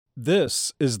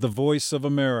This is the voice of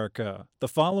America. The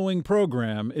following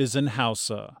program is in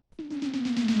Hausa.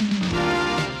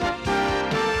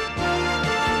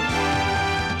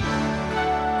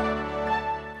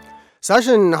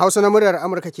 Sashen Hausa na muryar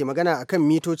Amurka ke magana a kan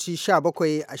mitoci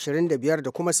 17, 25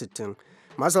 da kuma 60.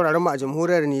 Masu sauraron mu a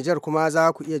jamhuriyar Nijar kuma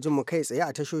za ku iya jin mu kai tsaye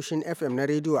a tashoshin FM na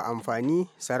rediyo amfani,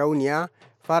 sarauniya,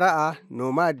 fara'a,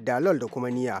 nomad, dalol da kuma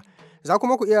niya. Za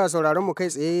kuma ku iya sauraron mu kai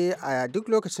tsaye a duk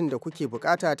lokacin da kuke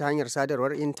bukata ta hanyar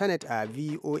sadarwar intanet a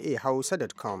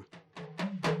voahausa.com.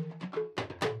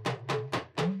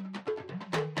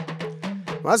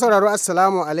 Masu sauraro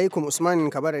Assalamu alaikum, Usman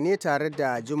Kabara ne tare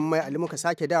da Jummai Ali muka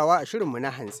sake dawa a shirinmu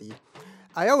na hantsi.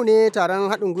 A yau ne taron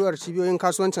haɗin gwiwar cibiyoyin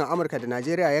kasuwancin Amurka da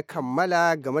Najeriya ya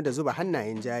kammala game da zuba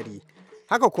hannayen jari.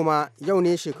 Haka kuma yau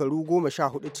ne shekaru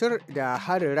 14 tir da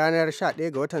harin ranar 11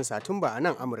 ga watan Satumba a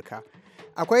nan Amurka.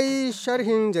 Akwai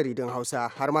sharhin jaridun Hausa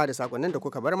har ma da sakonnin da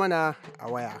kuka bar mana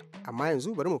a waya. Amma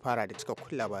yanzu bari mu fara da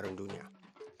cikakkun labaran duniya.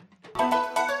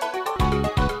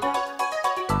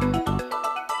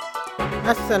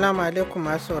 Assalamu alaikum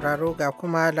masu sauraro ga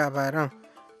kuma labaran.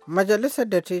 Majalisar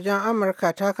Dattijan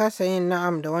Amurka ta kasa yin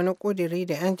na'am da wani ƙudiri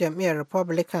da 'yan jam'iyyar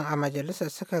Republican a majalisar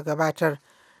suka gabatar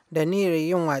da niyyar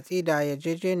yin watsi da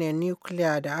yarjejeniyar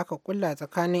nukiliya da aka kulla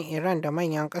tsakanin Iran da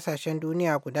manyan ƙasashen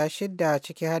duniya guda shidda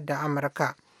ciki har da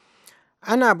Amurka.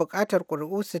 Ana buƙatar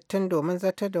ƙuri'u 60 domin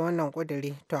zartar da wannan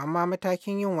ƙudiri, to amma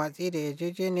matakin yin watsi da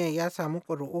yarjejeniyar ya samu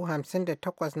ƙuri'u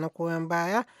 58 na goyon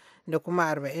baya da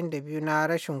kuma 42 na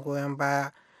rashin goyon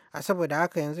baya. A saboda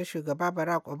haka yanzu shugaba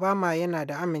Barack Obama yana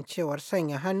da amincewar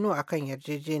sanya hannu akan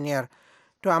yarjejeniyar.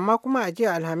 To amma kuma a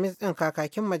jiya Alhamis ɗin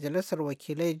kakakin Majalisar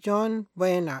Wakilai John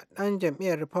Boehner ɗan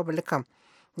jam'iyyar Republican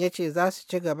ya ce za su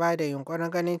ci gaba da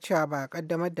yunkurin ganin cewa ba a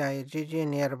ƙaddamar da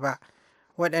yarjejeniyar ba.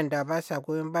 Waɗanda ba sa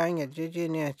goyon bayan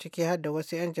yarjejeniyar ciki har da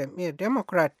wasu 'yan jam'iyyar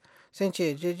Democrat sun ce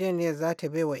yarjejeniyar za ta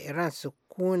bai wa Iran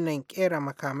sukunin ƙera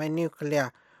makaman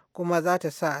nukiliya kuma za ta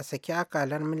sa a saki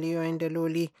akalar miliyoyin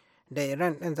daloli da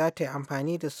Iran ɗin za ta yi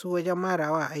amfani da su wajen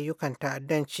marawa ayyukan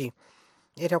ta'addanci.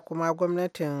 Ita kuma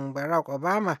gwamnatin Barack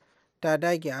Obama ta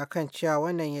dage a kan cewa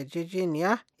wannan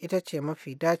yarjejeniya ita ce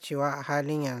mafi dacewa a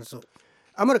halin yanzu.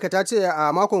 Amurka ta ce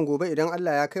a makon gobe idan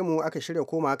Allah ya kai mu aka shirya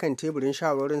koma kan teburin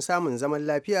shawarwarin samun zaman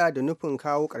lafiya da nufin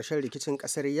kawo ƙarshen rikicin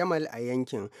ƙasar Yamal a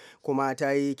yankin, kuma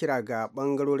ta yi kira ga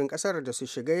ɓangarorin ƙasar da su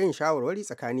shiga yin shawarwari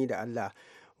tsakani da Allah.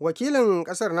 Wakilin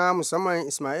kasar na musamman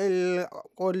Ismail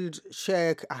Old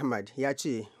Sheikh Ahmad ya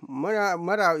ce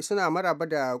suna maraba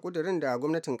da kudirin da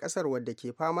gwamnatin kasar wadda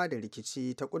ke fama da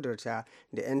rikici ta kudurta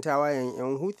da 'yan tawayen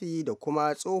 'yan Houthi da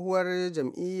kuma tsohuwar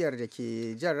jam'iyyar da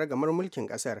ke jan ragamar mulkin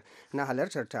kasar na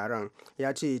halartar taron.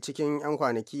 Ya ce cikin 'yan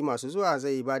kwanaki masu zuwa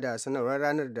zai ba da sanarwar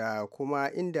ranar da kuma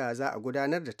inda za a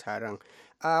gudanar da taron.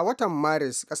 A watan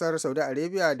Maris, kasar Saudi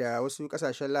Arabia da wasu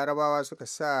kasashen Larabawa suka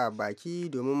sa baki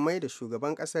domin mai da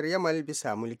shugaban kasar Yamal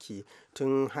bisa mulki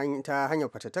tun ta hanyar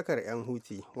fatattakar 'yan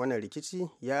Houthi. Wannan rikici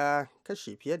ya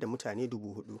kashe fiye da mutane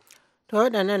 4,000. To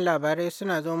waɗannan labarai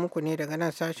suna zo muku ne daga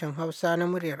nan sashen Hausa na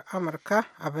muryar Amurka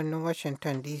a birnin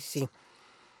Washington DC.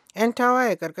 'Yan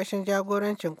tawaye ƙarƙashin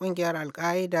jagorancin ƙungiyar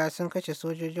Al-Qaeda sun kashe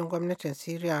sojojin gwamnatin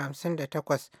Siriya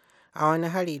 58 a wani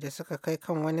hari da suka kai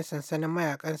kan wani sansanin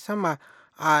mayakan sama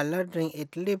a lardin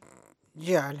Idlib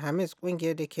jiya Alhamis.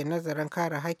 Ƙungiyar da ke nazarin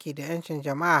kare haƙƙi da 'yancin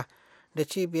jama'a da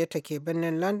cibiyarta ke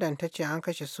birnin London ta ce an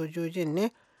kashe sojojin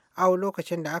ne a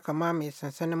lokacin da aka mamaye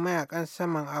sansanin mayakan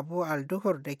saman Abu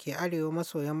al-Duhur da ke arewa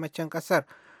maso yammacin ƙasar,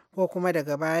 ko kuma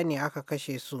daga baya ne aka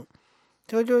kashe su.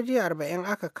 Sojoji 40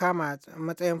 aka kama a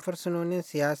matsayin fursunonin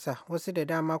siyasa, wasu da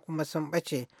dama kuma sun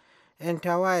ɓace. 'Yan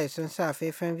tawaye sun sa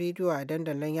faifan bidiyo a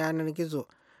dandalin yanar gizo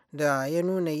da ya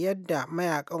nuna yadda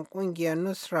mayakan kungiyar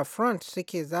Nusra Front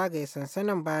suke zagaye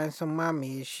sansanin bayan sun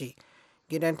mamaye shi.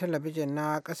 Gidan talabijin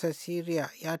na ƙasar Syria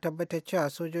ya tabbatar cewa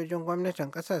sojojin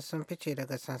gwamnatin ƙasar sun fice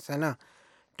daga sansanin.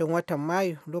 Tun watan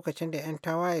Mayu, lokacin da 'yan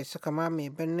tawaye suka mamaye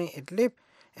birnin Idlib,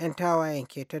 'yan tawayen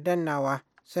ke ta dannawa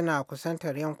suna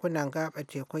kusantar yankunan gaɓa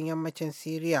tekun yammacin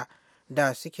Syria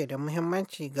da suke da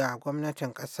muhimmanci ga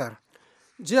gwamnatin ƙasar.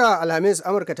 Jiya Alhamis,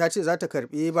 Amurka ta ce za ta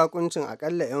karbi bakuncin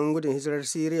akalla 'yan gudun hijirar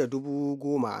Siriya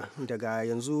 10,000 daga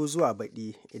yanzu zuwa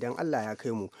baɗi idan Allah ya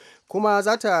kai mu, kuma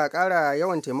za ta ƙara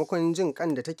yawan taimakon jin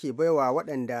kan da take baiwa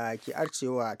waɗanda ke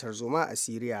arcewa tarzoma a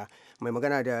Siriya. Mai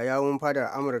magana da yawun fadar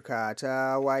Amurka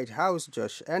ta White House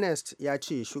Josh Earnest ya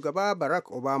ce shugaba Barack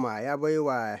Obama ya bai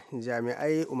wa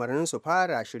jami'ai umarnin su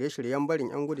fara shirye-shiryen barin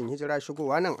 'yan gudun hijira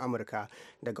shigowa nan Amurka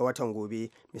daga watan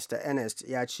gobe. Mr. Earnest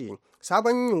ya ce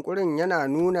sabon yunkurin yana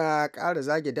nuna ƙara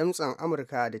zage damtsen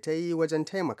Amurka da ta yi wajen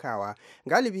taimakawa.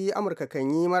 Galibi Amurka kan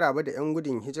yi maraba da 'yan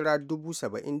gudun hijira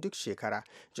 70,000 duk shekara.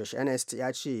 Josh Earnest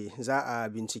ya ce za a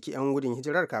binciki 'yan gudun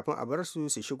hijirar kafin a bar su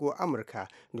shigo Amurka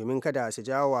domin kada su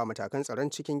jawo wa matakan tsaron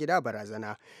cikin gida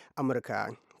barazana.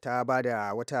 Amurka ta ba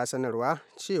da wata sanarwa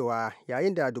cewa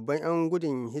yayin da dubban 'yan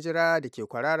gudun hijira da ke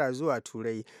kwarara zuwa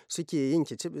turai suke yin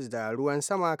kicibis da ruwan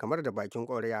sama kamar da bakin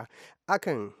ƙwarya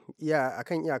akan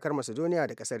iyakar macedonia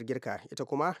da kasar girka, ita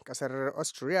kuma kasar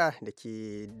austria da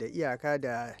ke da iyaka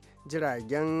da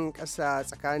jiragen kasa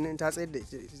tsakanin ta tsayar da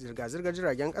zirga-zirgar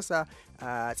jiragen kasa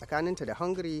a tsakaninta da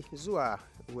hungary zuwa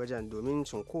wajen domin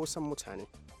cunkoson mutane.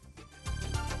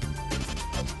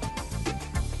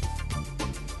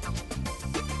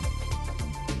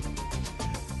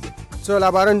 So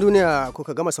labaran duniya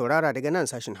kuka gama saurara daga nan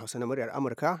sashen Hausa na muryar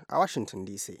Amurka a Washington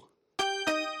DC.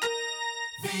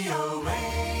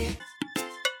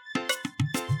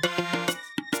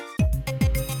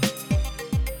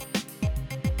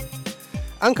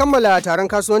 An kammala taron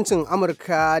kasuwancin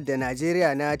Amurka da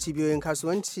Najeriya na cibiyoyin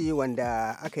kasuwanci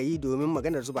wanda aka yi domin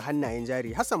maganar zuba hannayen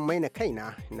jari. Hassan Maina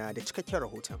kaina na da cikakken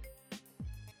rahoton.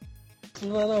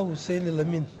 Sunana Hussaini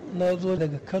Lamin, na zo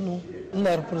daga Kano,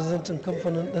 ina representing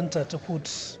kamfanin ɗanta ta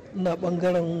Foods. Ina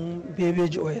bangaren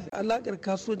bebeji oil. Alakar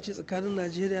kasuwanci tsakanin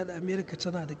Najeriya da Amerika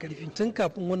tana da karfi tun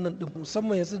kafin wannan din,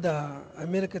 musamman yanzu da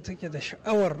Amerika take da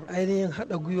sha'awar ainihin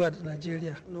hada gwiwa da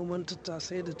Najeriya, noman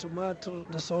tattasai da tumatur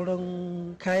da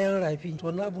sauran kayan rafi. To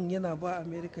wannan abun yana ba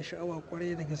Amerika sha'awa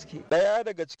kwarai da gaske. Daya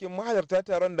daga cikin mahalarta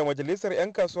taron da majalisar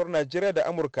 'yan kasuwar Najeriya da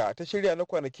Amurka ta shirya na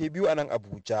kwanaki biyu a nan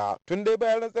Abuja. Tun dai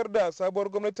bayan rantsar da sabuwar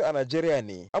gwamnati a Najeriya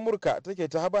ne Amurka take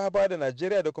ta haba-haba da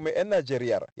Najeriya da kuma 'yan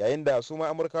Najeriya, yayin da su ma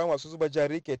Amurka masu zuba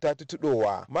jari ke ta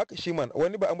tutudowa. Mark Shiman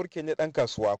wani ba Amurke ne dan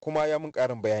kasuwa kuma ya mun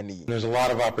karin bayani. There's a lot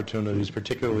of opportunities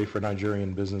particularly for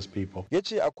Nigerian business people.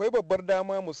 Yace akwai babbar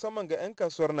dama musamman ga 'yan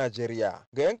kasuwar Najeriya.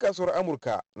 Ga 'yan kasuwar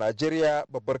Amurka, Najeriya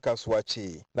babbar kasuwa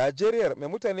ce. Najeriya mai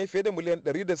mutane fiye da miliyan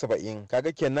 170,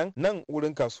 kaga kenan nan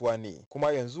wurin kasuwa ne.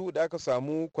 Kuma yanzu da aka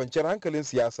samu kwanciyar hankalin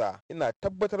siyasa, ina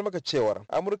tabbatar maka cewar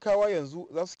Amurkawa yanzu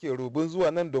za su ke rubun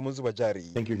zuwa nan domin zuba jari.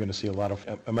 I think you're going to see a lot of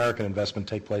American investment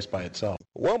take place by itself.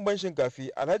 Wamban Shinkafi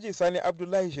Alhaji Sani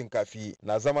Abdullahi Shinkafi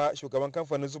na zama shugaban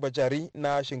kamfanin zuba jari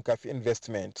na Shinkafi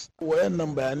Investment.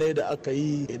 Wayannan bayanai da aka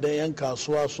yi, idan 'yan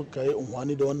kasuwa suka yi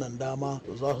unhwani da wannan dama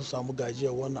za su samu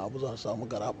gajiyar wannan abu, za su samu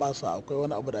garabasa. Akwai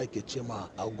wani abu da ake ce ma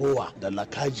agowa da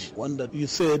lakaji, wanda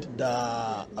USAID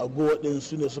da agowa din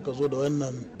su ne suka zo da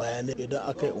wannan bayanai. Idan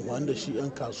aka yi unhwani da shi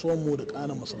 'yan kasuwanmu da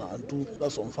ƙananan masana'antu za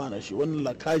su amfana shi. Wannan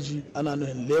lakaji ana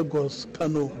nufin Lagos,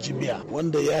 Kano, Jibiya,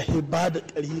 wanda ya ba da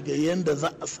ƙarfi ga yanda za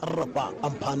a sarrafa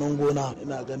amfanin gona.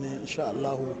 Ina ganin insha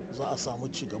Allahu za a samu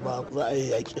ci gaba, za a yi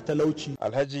yaƙi talauci.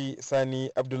 Alhaji Sani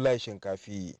Abdullahi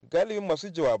Shinkafi. Galibin masu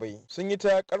jawabai sun yi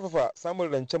ta karfafa samun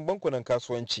rancen bankunan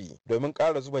kasuwanci domin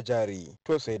ƙara zuba jari.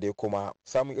 To sai dai kuma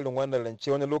samun irin wannan rance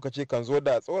wani lokaci kan zo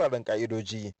da tsauraran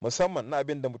ka'idoji, musamman na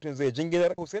abin da mutum zai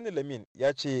jinginar. Hussaini Lamin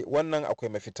ya ce wannan akwai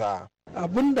mafita.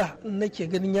 Abinda nake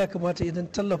ganin ya kamata idan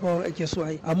tallafawar ake so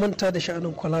a manta da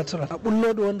sha'anin collateral, a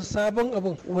bullo da wani sabon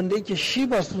abin wanda yake shi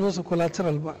ba sunansa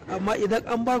collateral ba, amma idan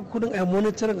an baka kudin a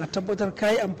monitoring a tabbatar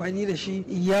kayi amfani da shi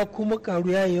ya kuma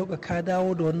karu ya yauka ka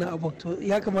dawo da wannan abin, to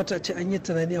ya kamata a ce an yi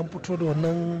tunani an fito da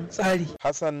wannan tsari.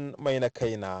 Hassan mai na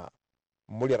kaina,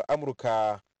 muryar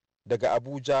Amurka daga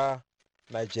Abuja,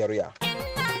 Nigeria.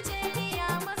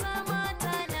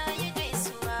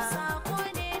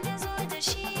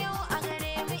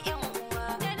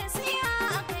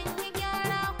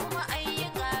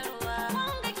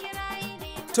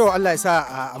 To Allah ya sa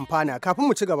a amfana. Kafin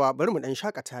mu ci gaba bari mu dan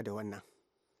shakata da wannan.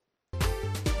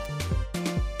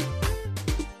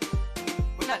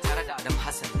 Kuna tare da Adam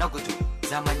Hassan na gudu,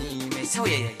 zamani mai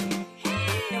sauya yayi.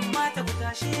 Yan mata ku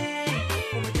tashe,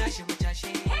 kuma tashi mu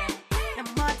tashe. Yan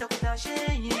mata ku tashe,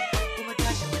 kuma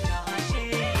tashi mu tashe.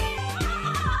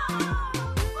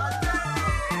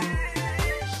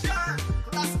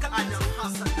 Classical Adam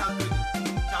Hassan na gudu,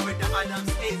 tare da Adam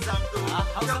sai zamdo.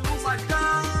 Da kuma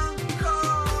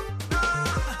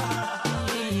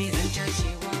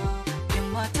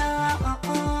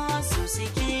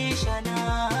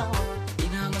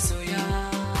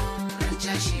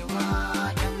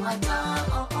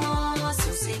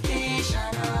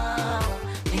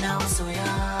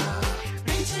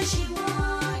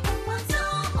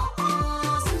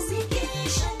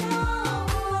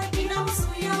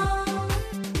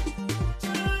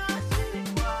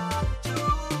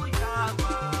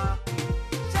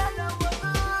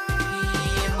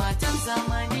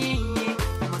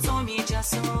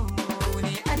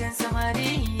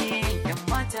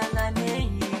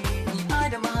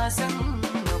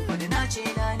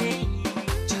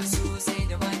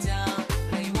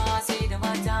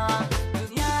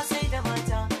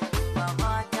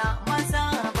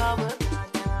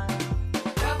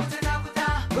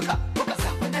buka buka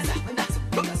zamuna zamuna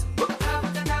buka buka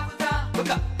ta buka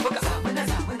buka buka zamuna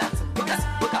zamuna buka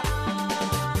buka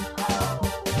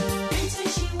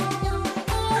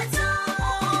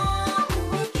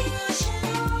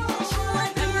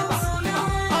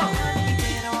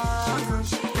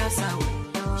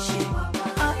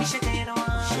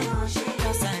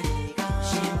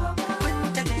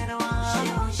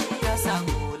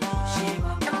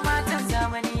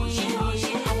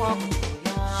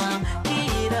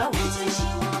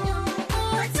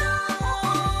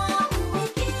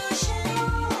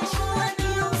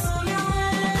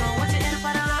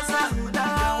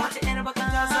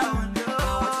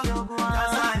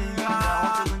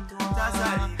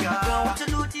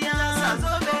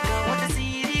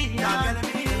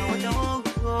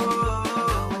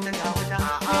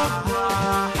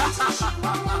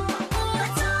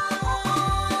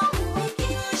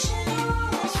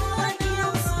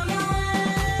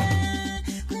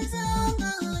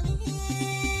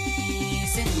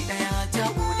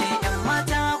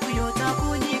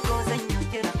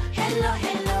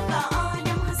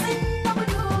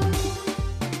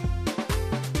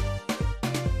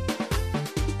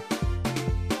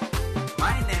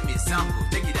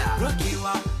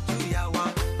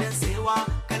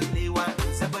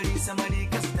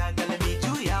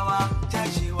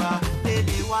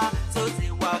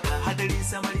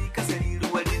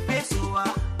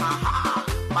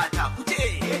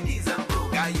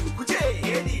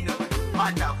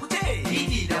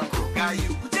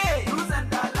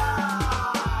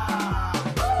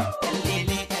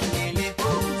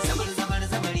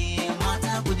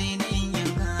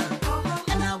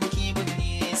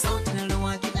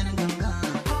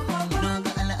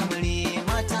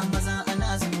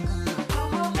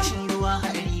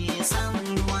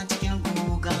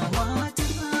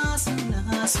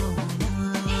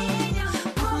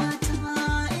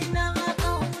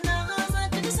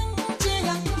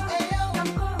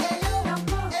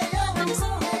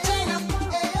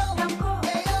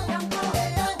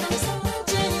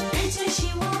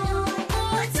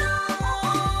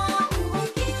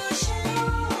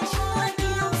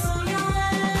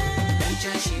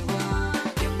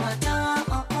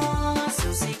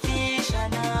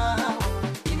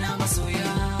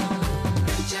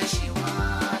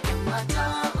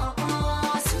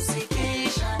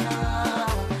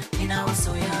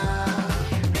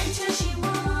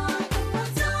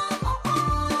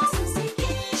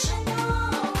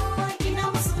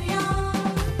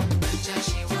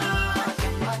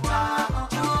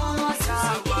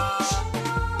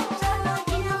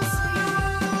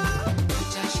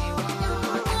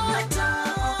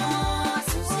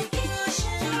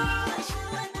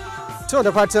To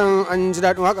da fatan an ji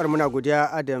daɗin waƙar muna godiya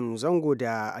Adam Zango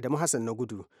da Adamu Hassan na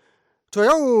gudu. To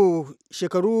yau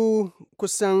shekaru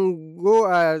kusan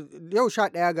yau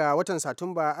 11 ga watan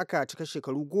Satumba aka cika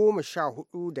shekaru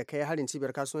 14 da kai harin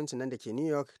cibiyar kasuwancin nan da ke New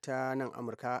York ta nan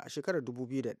Amurka a shekarar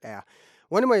 2001.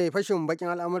 Wani mai fashin bakin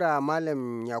al'amura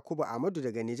Malam Yakubu Ahmadu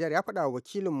daga Nijar ya faɗa wa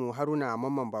wakilinmu Haruna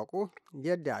Mamman Bako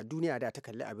yadda duniya da ta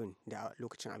kalli abin da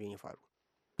lokacin abin ya faru.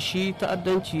 Shi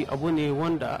ta'addanci abu ne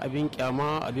wanda abin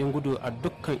kyama abin gudu a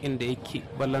dukkan inda yake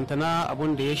ballantana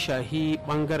abun da ya shahi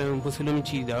bangaren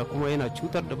musulunci da kuma yana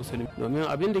cutar da musulmi domin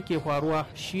abin da ke faruwa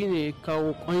shine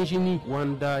kawo kwanjini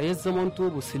wanda ya zamanto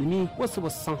musulmi wasu ba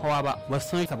su san hawa ba su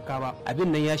san sabka ba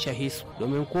abin nan ya shahi su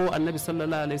domin ko annabi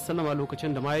sallallahu alaihi wasallam a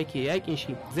lokacin da ma yake yakin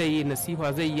shi zai yi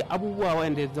nasiha zai yi abubuwa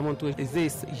wanda ya zamanto zai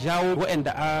jawo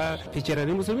waɗanda a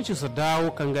ficirarin musulunci su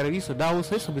dawo kangarari su dawo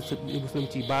sai su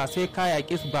musulunci ba sai ka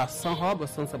yaƙe su ba san hawa ba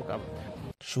san sabka ba.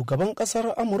 Shugaban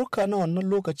kasar Amurka na wannan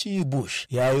lokaci Bush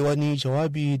ya yi wani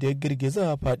jawabi da ya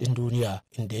girgiza faɗin duniya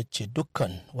inda ya ce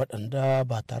dukkan waɗanda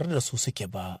ba tare da su suke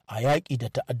ba a yaƙi da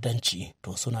ta'addanci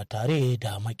to suna tare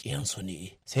da maƙiyansu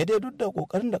ne. Sai dai duk da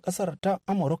ƙoƙarin da ƙasar ta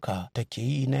Amurka take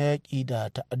yi na yaƙi da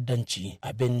ta'addanci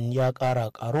abin ya ƙara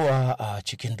ƙaruwa a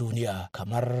cikin duniya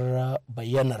kamar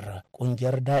bayyanar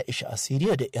ƙungiyar Da'ish a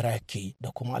Siriya da Iraki da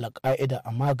kuma Al-Qaida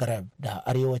a Maghreb da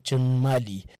arewacin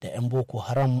Mali da 'yan Boko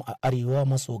Haram a arewa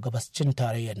maso gabascin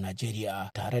tarayyar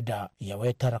Najeriya tare da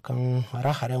yawaitar kan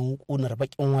hare-haren kunar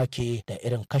bakin wake da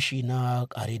irin kashi na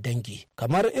kare dangi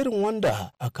kamar irin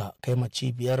wanda aka kai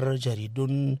cibiyar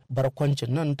jaridun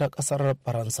barkwancin nan ta kasar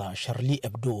Faransa Charlie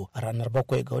Hebdo a ranar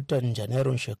 7 ga watan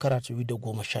Janairun shekara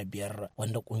 2015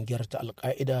 wanda kungiyar ta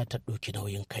Al-Qaida ta ɗauki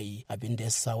nauyin kai abinda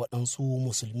ya sa waɗansu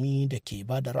musulmi da ke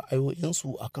ba da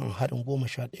ra'ayoyinsu akan harin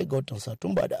 11 ga watan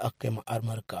Satumba da aka kai ma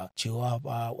Amurka cewa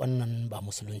ba wannan ba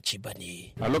musulunci ba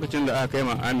ne. A lokacin da aka kai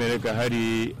ma Amurka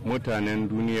hari, mutanen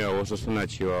duniya wasu suna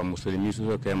cewa musulmi su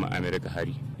suka kai ma Amurka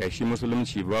hari. Ya shi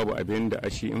musulunci babu abin da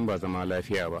ashi in ba zama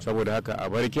lafiya ba. Saboda haka a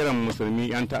bar kiran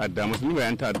musulmi yan ta'adda, musulmi ba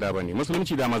yan ta'adda ba ne.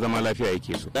 Musulunci dama zama lafiya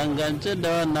yake so. Dangance da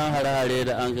wannan hare-hare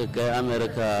da an kai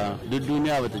Amurka, duk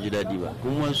duniya bata ji daɗi ba.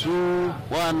 Kuma su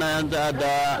wannan yan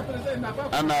ta'adda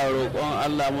ana roƙon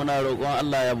Allah, muna roƙon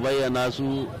Allah ya bayyana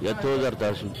su, ya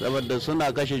tozarta su, saboda suna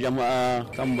kashe jama'a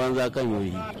kan banza kan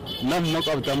yoyi. Nan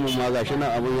makwabtan mu ma gashi nan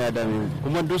abun ya dame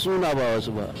kuma duk suna ba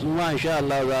wasu ba, su ma insha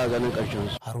Allah za a ganin ƙarshen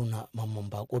su. Haruna Mamman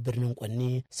Bako, birnin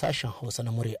Kwanni, sashen Hausa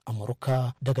na murya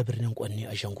Amurka daga birnin Kwanni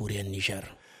a jamhuriyar Nijar.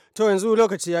 To yanzu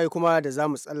lokaci yayi kuma da za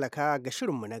mu tsallaka ga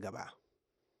shirinmu na gaba.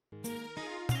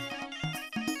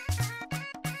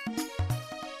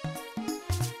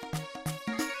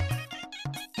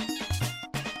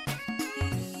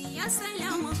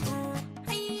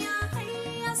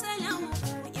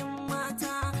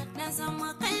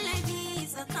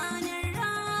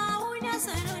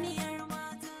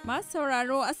 Masu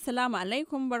sauraro Assalamu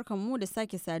alaikum, barkanmu da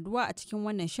sake saduwa a cikin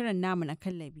wannan shirin namu na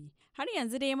kallabi. Har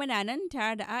yanzu dai muna nan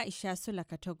tare da Aisha Sula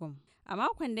Katagum. A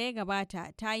makon da ya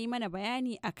gabata ta yi mana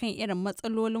bayani akan irin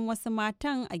matsalolin wasu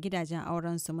matan a gidajen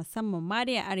aurensu, musamman ma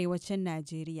dai a arewacin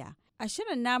Najeriya. A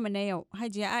shirin namu na yau,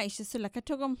 Hajiya Aisha Sula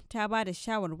Katagum ta ba da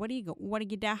shawarwari ga uwar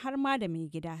gida har ma da mai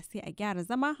gida, sai a gyara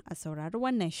zama a saurari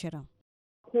wannan shirin.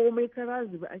 Komai kara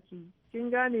zuba ake yi. Kin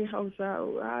gane Hausa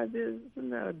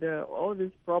suna da all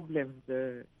these problems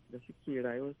da suke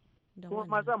rayuwa. Kuma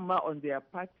mazan ma on their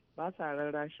part ba sa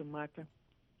rarrashin matan.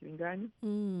 Kin gane?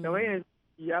 Da wayan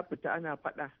ya fita ana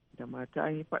faɗa da mata,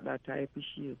 an yi faɗa ta yi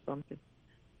fushi or something.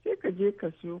 Sai ka je ka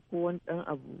siyo ko wani ɗan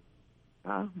abu.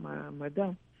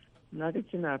 Madam, na ga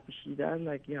kina fushi da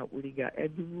Allah ki haƙuri ga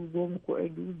 10,000 ko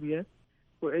 5,000.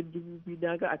 ko 2,000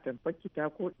 daga a tamfaki ta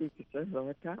ko ki canza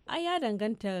wata. Ai ya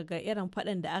danganta ga irin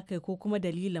faɗan da aka yi ko kuma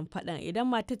dalilin faɗan. Idan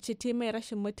matar ce ta mai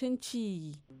rashin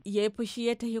mutunci ya yi fushi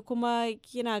ya tafi, kuma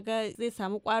kina ga zai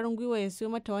samu ƙwarin gwiwa ya siyo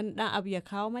mata wani ɗan abu ya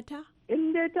kawo mata?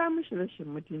 In dai ta mishi rashin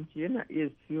mutunci yana iya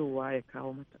siyowa ya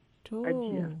kawo mata. To.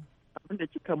 Ajiya, abin da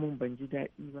kika mun ban ji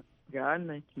daɗi ba. Ga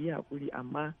wannan ki yi haƙuri,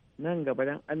 amma nan gaba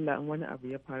dan Allah in wani abu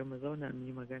ya faru mu zauna mu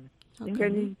yi magana. In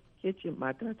gani ke ce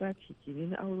matata ce ki ne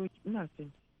na auro ina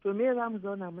son, to me za mu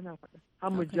zauna muna faɗa har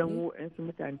mu janwo su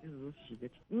mutane su zo su shiga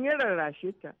ciki. In ya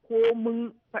rarrashe ta, ko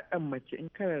mun faɗan mace in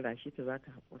ka rarrashe ta za ta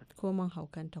haƙura. Ko mun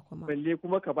haukanta kuma. Balle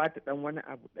kuma ka ba ta ɗan wani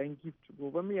abu, ɗan gift,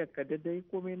 gobe miyar ka daidai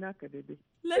komai naka daidai.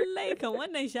 Lallai kan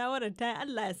wannan shawarar ta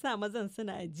Allah ya sa mazan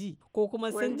suna ji ko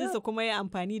kuma sun ji su kuma yi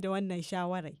amfani da wannan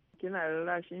shawarar. Kina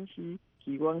rarrashin shi,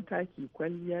 ki wanka, ki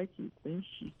kwalliya, ki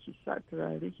kunshi, ki sa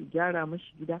turare, ki gyara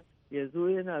mashi gida. Ya zo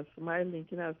yana smiling,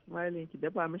 kina smiling, ki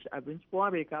dafa mishi abinci, kuma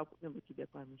bai kawo kuɗin ba ki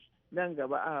dafa mishi. Nan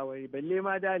gaba a wari balle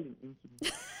ma dalin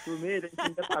ɗinki. To me idan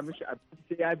kin dafa mishi abinci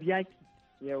sai ya biya ki.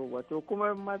 Yawwa, to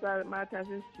kuma mata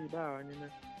sai su ba wani nan.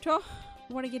 To,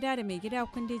 uwar gida da mai gida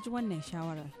kun dai ji wannan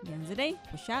shawarar. Yanzu dai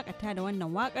ku shakata da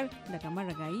wannan wakar daga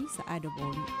marigayi Sa'adu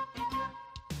Bori.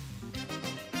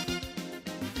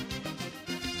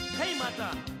 Kai mata,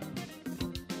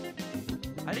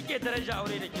 a rike daraja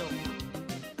aure da kyau.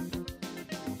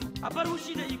 A bar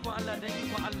hushi da ikon Allah, don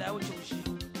ikon Allah ya wuce hushi.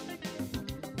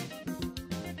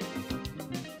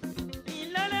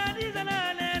 Lale Hadiza,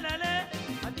 lale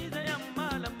Hadiza yan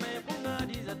malam mai bunga,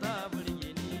 Hadiza ta burge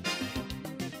ni.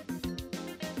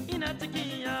 Ina cikin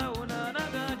yawo na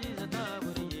ga Hadiza ta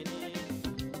burge ni.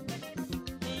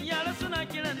 Yara suna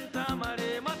kiran tamare,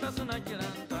 mata suna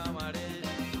kiran tamare.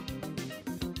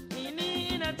 Ni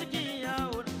ina cikin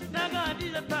yawo na ga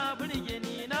Hadiza ta burge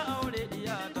ni, na aure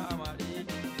diya ta amare.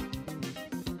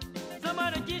 Zama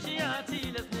da kishi ya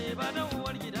tilas ne, ba da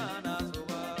uwar gida na so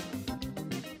ba.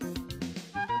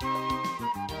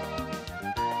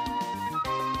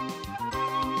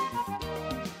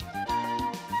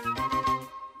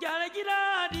 Gyara gida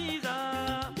Hadiza,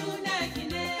 Duna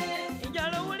gine.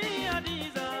 gyara wuri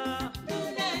Hadiza,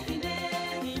 Duna gine.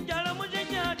 gyara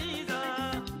mijinki Hadiza,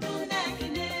 Duna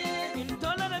gine. in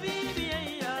tola da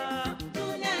bibiyayya,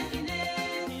 Duna gine.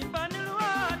 in bani ruwa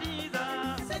Hadiza,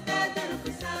 Saka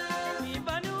durkusa. in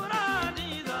bani wura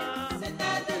Hadiza, Saka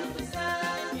durkusa.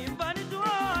 in bani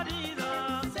tuwa Hadiza,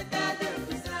 Saka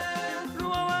durkusa.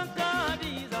 ruwa wanka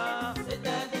Hadiza.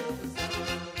 Saka durkusa.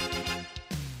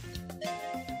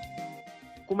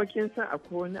 Kuma kin san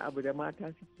akwai wani abu da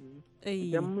mata suke yi.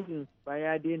 Idan mijin ba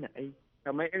ya daina aiki,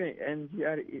 kamar irin yan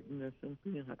GRA ɗin sun fi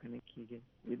yin haka nake gani.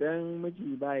 Idan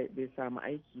miji bai samu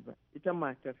aiki ba, ita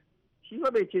matar shi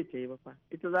ba bai ce ta yi ba fa,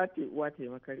 ita za ta yi uwa ta yi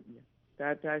makarbiya.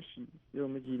 ta tashi yau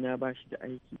mijina ba shi da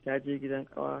aiki, ta je gidan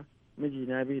kawa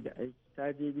mijina bai da aiki,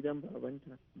 ta je gidan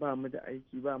babanta ba mu da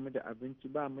aiki, ba mu da abinci,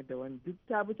 ba mu da wani, duk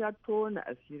ta bi ta tona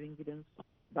asirin gidansu.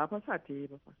 Ba fa sa ta yi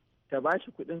ba fa, ta ba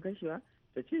shi kuɗin kashewa,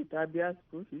 ta ce ta biya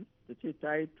school fees, ta ce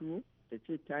ta yi tuwo, ta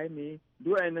ce ta yi me,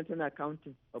 duk nan tana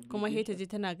counting. Kuma sai ta je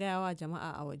tana gaya wa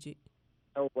jama'a a waje.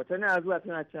 Yawwa tana zuwa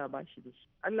tana cewa ba shi da shi.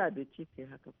 Allah bai ce kai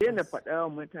haka. Daina faɗa wa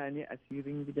mutane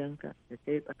asirin gidanka da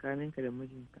kai tsakaninka da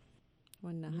mijinka.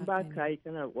 Wannan haka ba ka yi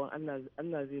kana roƙon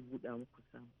Allah zai buɗa muku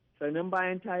samu. Sannan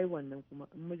bayan ta yi wannan kuma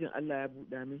in mijin Allah ya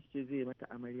buɗa mishi ce zai mata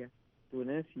amarya. To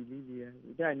nan sililiya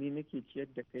da ni nake ciyar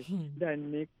da kai, da ni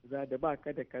ne kaza da ba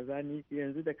ka da kaza ni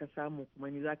yanzu da ka samu kuma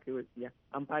ni za ka yi wa tsiya,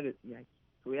 an fara tsiya ki.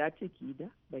 To ya ce ki da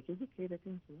ba ke kika yi da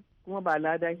kanki ba, kuma ba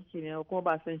lada kike ne kuma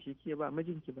ba son shi ke ba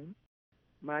mijinki ba ne.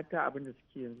 Mata abin da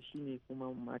suke yanzu shine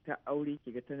kuma mata aure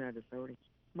ke ga tana da saurayi.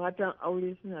 Matan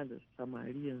aure suna da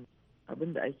samari yanzu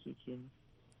abin da ake kenan.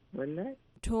 Wallahi.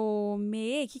 To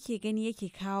meye kike gani yake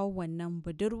kawo wannan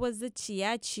budurwar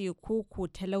zuciya ce ko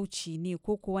talauci ne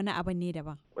ko wani abu ne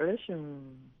daban?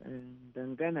 Rashin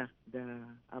dangana da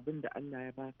abin da Allah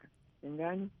ya baka. Kin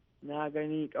gani? Na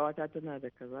gani kawata tana da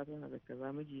kaza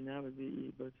mijina ba zai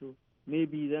iya ba, so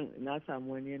maybe na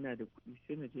samu wani yana da kuɗi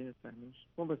sai na je na same shi,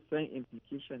 kuma ba su san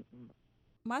implication din ba.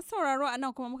 Masu sauraro a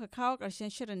nan kuma muka kawo ƙarshen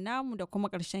shirin namu da kuma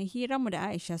ƙarshen hiranmu da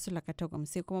Aisha Sulakatagum,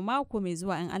 sai kuma mako mai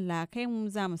zuwa in Allah ya kai mu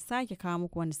za mu sake kawo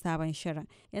muku wani sabon shirin.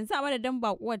 Yanzu a madadin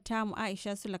baƙuwar tamu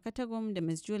Aisha Sulakatagum da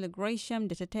Miss Julie Gresham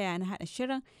da ta taya na haɗa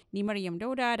shirin, ni Maryam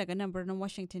Dauda daga nan birnin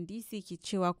Washington DC ke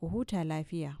cewa ku huta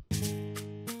lafiya.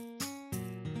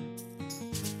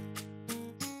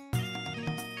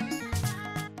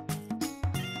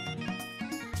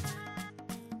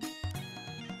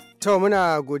 To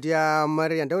muna godiya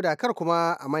Maryam Dauda, kar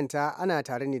kuma a manta ana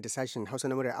tare ne da sashen Hausa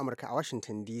na muryar Amurka a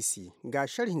Washington DC. Ga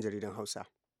sharhin jaridan Hausa.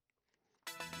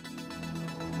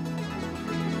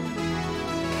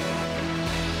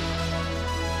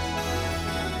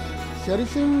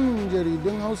 Sharhin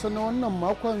jaridun Hausa na wannan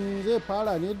makon zai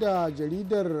fara ne da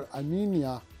jaridar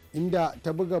Aminiya, inda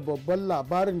ta buga babban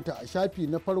labarinta a shafi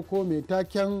na farko mai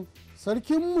taken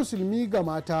Sarkin Musulmi ga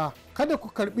mata, kada ku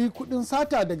karbi kudin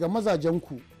sata daga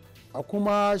mazajenku. A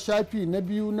kuma shafi na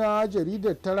biyu na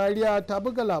jaridar Tarariya ta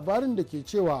buga labarin da ke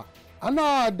cewa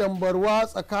ana dambarwa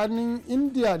tsakanin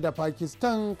India da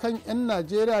Pakistan kan 'yan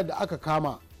Najeriya da aka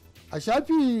kama. A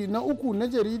shafi na uku na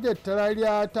jaridar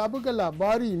Tarariya ta buga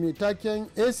labari mai taken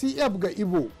ACF ga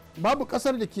Igbo, babu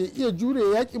kasar da ke iya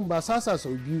jure yakin basasa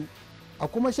sau biyu. A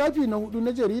kuma shafi na hudu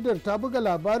na jaridar ta buga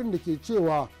labarin da ke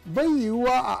cewa bai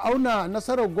yiwuwa a auna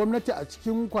nasarar gwamnati a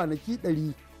cikin kwanaki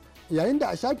 100. Yayin da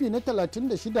a shafi na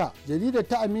 36 jaridar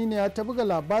ta Aminiya ta buga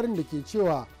labarin da ke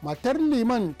cewa matar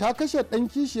liman ta kashe ɗan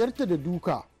kishiyarta da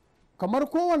duka. Kamar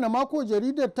kowane mako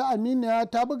jaridar ta Aminiya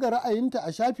ta buga ra'ayinta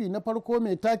a shafi na farko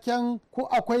mai taken ko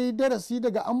akwai darasi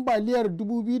daga ambaliyar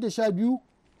 2012.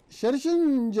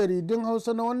 Sharshin jaridun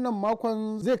Hausa na wannan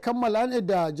makon zai kammala ne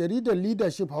da jaridar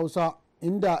Leadership Hausa,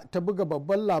 inda ta buga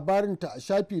babban labarinta a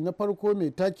shafi na farko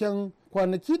mai taken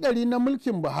kwanaki 100 na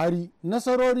mulkin Buhari,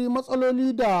 nasarori,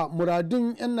 matsaloli da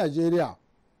muradun 'yan Najeriya.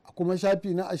 A kuma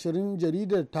shafi na 20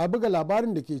 jaridar ta buga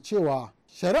labarin da ke cewa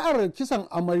shari'ar kisan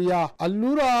amarya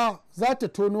allura za ta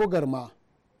tono garma.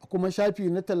 A kuma shafi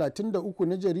na 33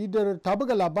 na jaridar ta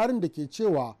buga labarin da ke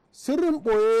cewa sirrin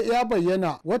ɓoye ya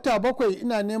bayyana, wata 7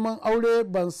 ina neman aure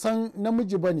ban san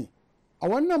namiji ba ne. A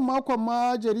wannan makon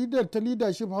ma jaridar ta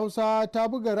Leadership Hausa ta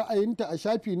buga ra'ayinta a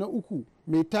shafi na 3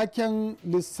 mai taken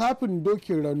lissafin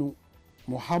dokin rano.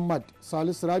 Muhammad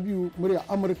Salisu Rabiu, murya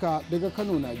Amurka daga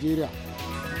Kano, Najeriya.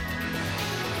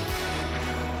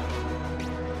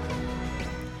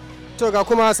 To ga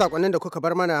kuma sakonnin da kuka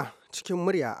bar mana cikin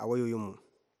murya a wayoyinmu.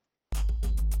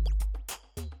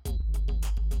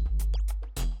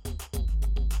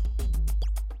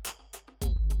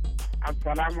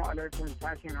 Assalamu alaikum,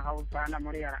 sashen Hausa na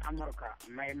muryar Amurka.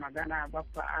 Mai magana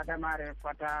Baffa Adama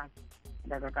Refata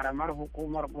daga karamar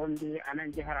hukumar Gombe a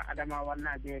nan jihar Adamawan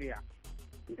Najeriya.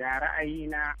 Da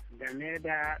ra'ayina game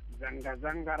da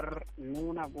zanga-zangar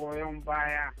nuna goyon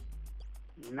baya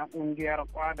na ƙungiyar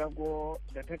kwadago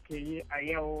da take yi a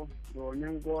yau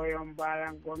domin goyon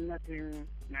bayan gwamnatin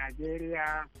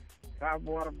Najeriya,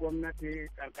 sabuwar gwamnati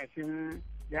ƙarƙashin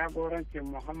jagorancin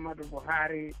Muhammadu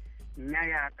Buhari na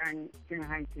yakan cin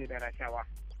hanci da rashawa.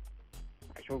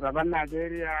 Shugaban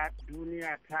Najeriya,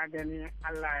 duniya ta gani,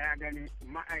 Allah ya gani,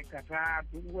 ma'aikata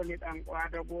duk wani ɗan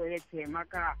kwadago yake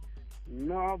maka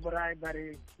no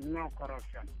bribery, no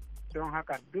corruption. Don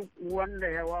haka duk wanda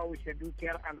ya wawushe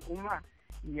dukiyar al'umma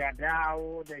ya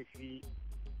dawo da shi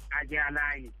a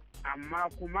jalayi. Amma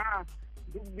kuma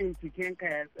duk bincikenka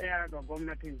ya tsaya ga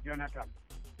gwamnatin Jonathan.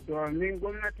 Domin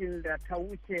gwamnatin da ta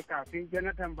wuce kafin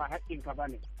Jonathan ba haƙƙinka ba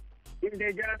ne. In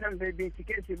dai Jonathan bai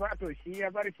bincike shi ba to shi ya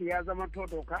bar shi ya zama to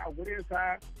doka a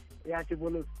gurinsa ya ci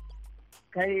bulus.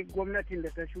 Kai gwamnatin da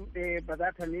ta shuɗe ba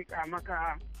za ta miƙa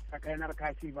maka sakainar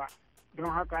kashi ba. Don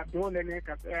haka dole ne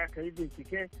ka tsaya ka yi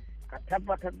bincike ka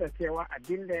tabbatar da cewa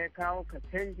abin da ya kawo ka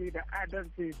canji da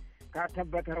adalci ka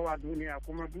tabbatarwa duniya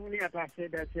kuma duniya ta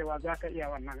shaida cewa za ka iya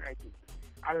wannan aiki.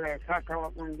 Allah ya saka wa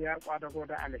ƙungiyar kwadago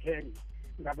da alheri.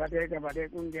 Gaba dai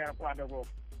ƙungiyar kwadago.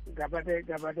 Gaba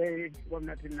dai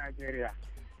gwamnatin Najeriya.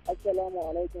 Assalamu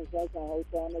alaikum sashen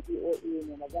Hausa na BOA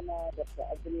mai magana Dr.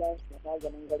 Abdullahi mai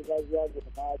maganin gargajiya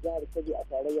da jihar Kebbi a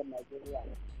tarayyar Najeriya.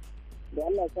 Da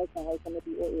Allah sashen Hausa na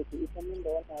BOA ku isa min da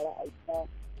wannan ra'ayi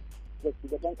da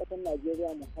shugaban ƙasar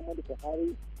Najeriya Muhammadu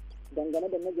Buhari dangane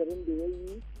da nazarin da ya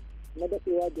yi na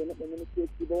daɗewa da na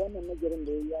ministoci ba wannan nazarin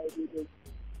da ya yi daidai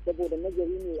saboda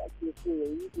nazari ne ake so ya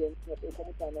yi domin ya ɗauka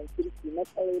mutanen kirki na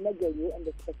tsaye nagari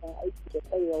waɗanda suka san aiki da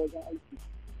tsarewa wajen aiki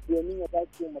domin ya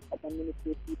dace musamman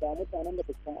ministoci ba mutanen da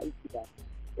ba san aiki ba.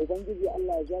 Ubangiji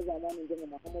Allah ya ja zamanin jami'a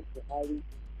Muhammadu Buhari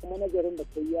kuma nazarin da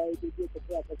kai ya yi daidai ka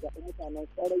tsaya ka zaɓi mutanen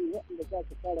tsarai waɗanda za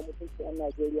su kare mutuncin 'yan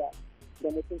Najeriya da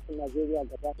mutuncin Najeriya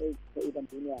gaba ɗaya da idan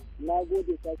duniya. Na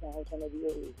gode sashen Hausa na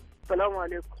BOA. Salamu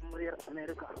alaikum muryar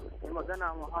Amerika. Mai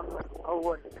magana Muhammad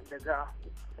Awal daga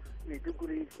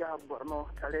Maiduguri, jihar Borno,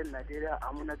 tarayyar Najeriya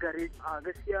a Munagari. A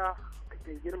gaskiya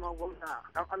da girma gwamna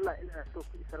dan Allah ina so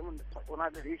ku isar min da sakona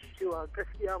gare shi cewa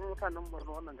gaskiya mutanen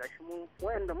Borno wannan gashi mu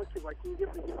wayanda muke bakin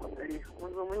gefe gare mun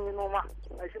zo mun yi noma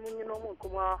gashi mun yi noman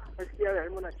kuma gaskiya yayi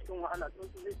muna cikin wahala don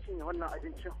zai cinye wannan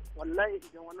abincin wallahi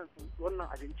idan wannan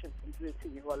abincin zai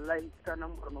cinye wallahi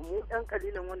mutanen Borno mu yan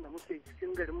kalilan wanda muke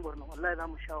cikin garin Borno wallahi za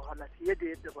mu sha wahala fiye da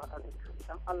yadda ba a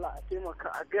dan Allah a taimaka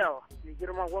a gayawa mai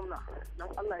girma gwamna dan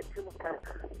Allah ya taimaka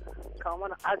kawo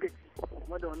mana agaji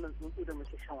kuma da wannan tsuntsu da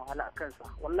muke shan wahala a kansa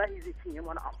wallahi zai cinye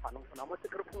mana amfanin gona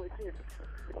matuƙar kuma ya cinye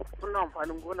wannan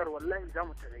amfanin gonar wallahi za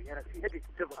mu tagayyara fiye da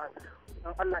ita ba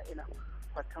don Allah ina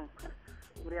fatan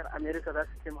muryar Amerika za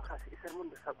su taimaka su isar mun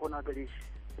da sako na gare shi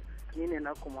ni ne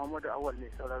na kuma Muhammadu Awal ne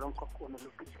sauraron kwakko na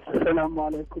lokaci. Assalamu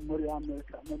alaikum murya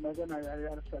Amerika mai magana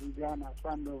yayar Sarjana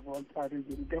Sando Volta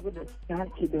Rigin gaba da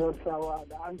yanki da Hausawa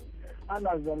da ana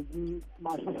zargi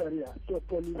masu shari'a to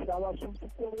polisawa sun fi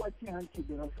kowa cin hanci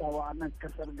da Hausawa a nan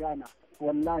kasar Ghana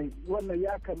wallahi wannan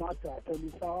ya kamata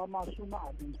polisawa masu ma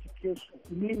a bincike su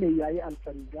ni ne yayi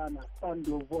alfari Ghana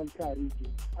Sando Volta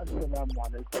Rigin. Assalamu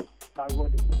alaikum.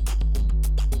 Nagode.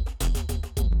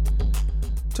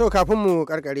 To kafin mu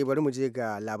karkare bari mu je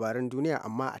ga labaran duniya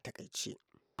amma a takaice.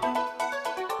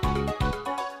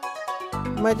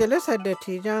 Majalisar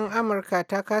Dattijan Amurka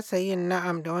ta kasa yin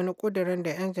na'am da wani ƙudurin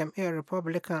da 'yan jam'iyyar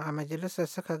Republican a majalisar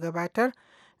suka gabatar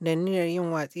da niyyar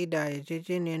yin watsi da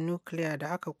yarjejeniyar nukiliya da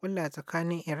aka kulla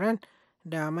tsakanin Iran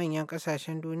da manyan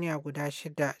ƙasashen duniya guda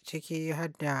 6 ciki har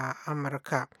da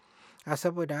Amurka. A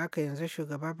saboda haka yanzu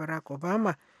shugaba Barack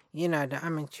Obama yana da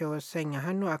amincewar sanya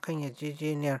hannu akan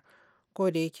yarjejeniyar. Ko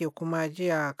da yake kuma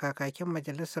jiya kakakin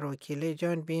majalisar wakilai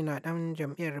John Boehner ɗan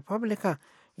jam'iyyar Republican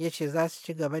ya ce za su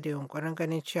ci gaba da yunkurin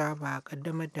ganin cewa ba a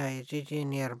kaddamar da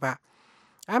yarjejeniyar ba.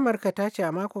 Amurka ta ce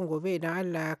a makon gobe idan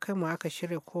Allah ya kai mu aka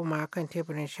shirya koma kan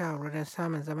teburin shawarwarin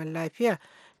samun zaman lafiya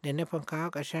da nufin kawo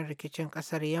ƙarshen rikicin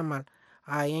ƙasar Yamal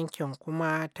a yankin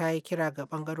kuma ta yi kira ga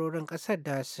ɓangarorin ƙasar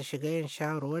da su shiga yin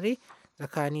shawarwari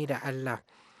tsakani da Allah.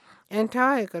 'Yan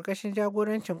tawaye ƙarƙashin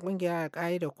jagorancin ƙungiyar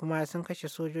Al-Qaeda kuma sun kashe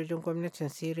sojojin gwamnatin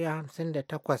Siriya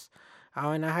 58 a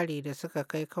wani hari da suka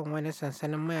kai kan wani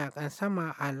sansanin mayakan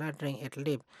sama a lardin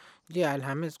Idlib. Jiya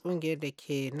Alhamis ƙungiyar da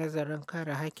ke nazarin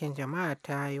kare haƙƙin jama'a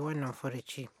ta yi wannan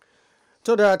furuci.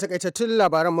 To da takaitattun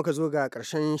labaran muka zo ga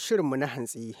ƙarshen shirinmu na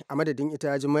hantsi a madadin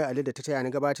ita Jummai Ali da ta taya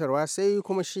ni gabatarwa sai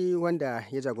kuma shi wanda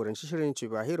ya jagoranci shirin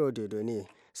Chibahiro Dodo ne.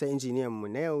 Sai injiniyan mu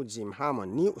na yau Jim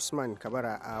Hammond ni Usman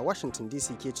Kabara a Washington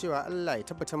DC ke cewa Allah ya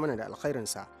tabbatar mana da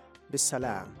alkhairinsa.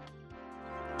 Bissalam.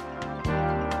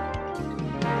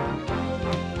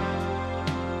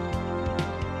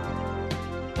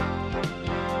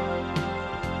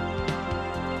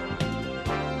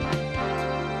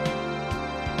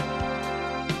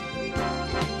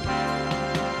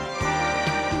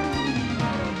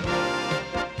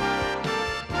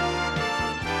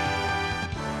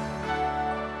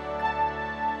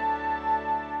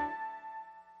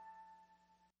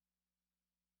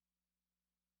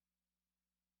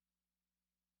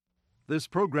 This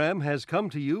program has come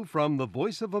to you from the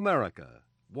Voice of America,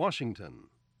 Washington.